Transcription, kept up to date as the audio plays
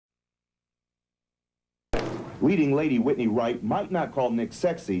Leading lady Whittni Wright might not call Nick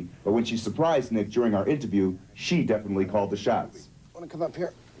sexy, but when she surprised Nick during our interview, she definitely called the shots. Want to come up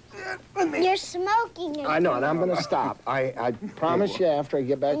here? You're smoking. I know, and I'm going to stop. I promise you after I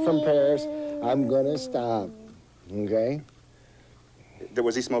get back from Paris, I'm going to stop. Okay?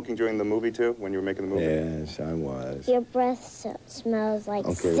 Was he smoking during the movie, too, when you were making the movie? Yes, I was. Your breath smells like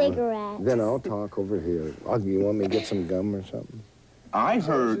cigarettes. Well, then I'll talk over here. You want me to get some gum or something? I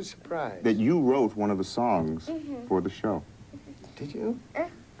heard that you wrote one of the songs for the show. Did you? Yes,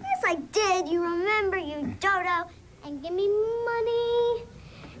 I did. You remember, you dodo. And give me money.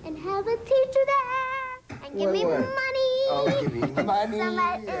 And have a teacher there. And give me money. Oh, give me money.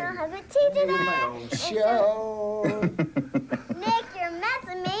 Somebody, and have a teacher there. My own show. Nick, you're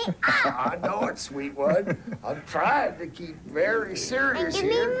messing me up. I know it, sweet one. I'm trying to keep very serious and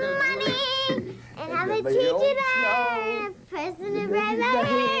give here. me money. And have a teacher there. President right my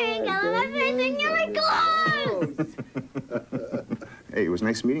hair. And color my face and give me clothes. Hey, it was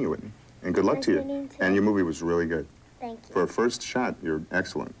nice meeting you, Whitney. And good luck to you. And your movie was really good. Thank you. For a first shot, you're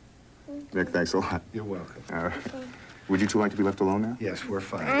excellent. Nick, thanks a lot. You're welcome. Would you two like to be left alone now? Yes, we're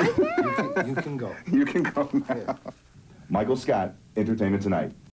fine. You can go. You can go now. Michael Scott, Entertainment Tonight.